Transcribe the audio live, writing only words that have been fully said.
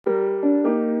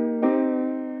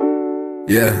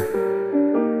Yeah.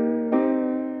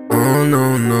 Oh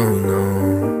no, no, no.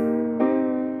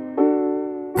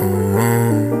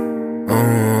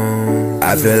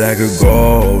 I feel like a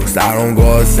ghost. I don't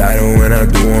go outside, and when I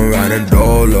do, I'm riding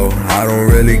dolo. I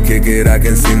don't really kick it, I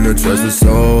can seem to trust a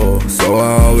soul. So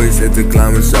I always hit the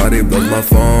climb and shawty blows my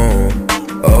phone.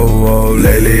 Oh,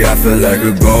 lately I feel like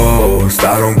a ghost.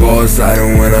 I don't go outside,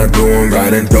 and when I do, I'm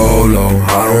riding dolo.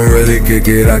 I don't really kick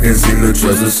it, I can seem to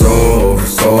trust a soul.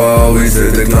 So I always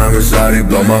hit the climb and shawty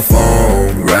blow my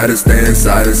phone. Rather stay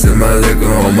inside and sip my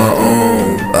liquor on my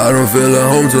own. I don't feel at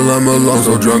home till I'm alone,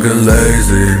 so drunk and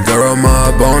lazy. Tear up my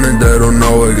opponent, they don't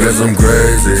know it, guess I'm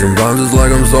crazy. Sometimes it's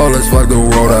like I'm soulless, fuck the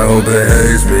world, I hope it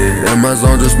hates me. In my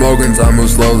zone just smoking, time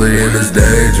moves slowly in this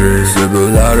daydream. Sip a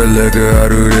lot of liquor, I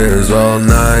do this all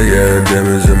night, yeah.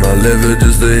 Damage in my liver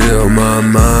just to heal my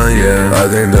mind, yeah. I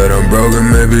think that I'm broken,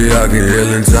 maybe I can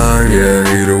heal in time, yeah.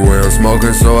 Either way I'm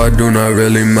smoking, so I do not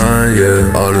really mind,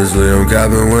 yeah. Honestly, I'm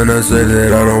capping when I say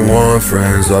that I don't want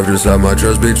friends. I've just had my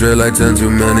trust betrayed like 10 too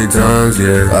many times,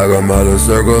 yeah. I got my little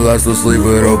circle, I still sleep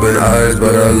with open eyes,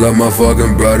 but I love my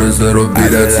fucking brothers, it'll be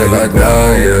that till I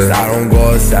die, yeah. I don't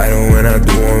go outside, and when I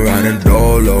do, I'm riding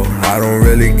dolo. I don't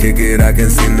really kick it, I can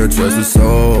seem to trust a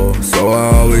soul. So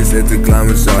I always hit the climb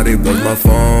and shawty blows my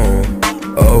phone.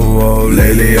 Oh,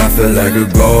 lately I feel like a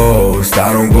ghost.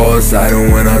 I don't go outside,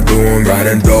 and when I do, I'm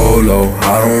riding dolo.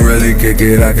 I don't really kick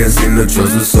it, I can seem to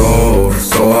trust a soul.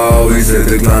 So I always hit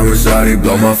the climb and shawty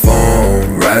blow my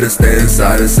phone. Rather stay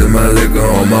inside and sip my liquor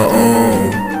on my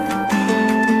own.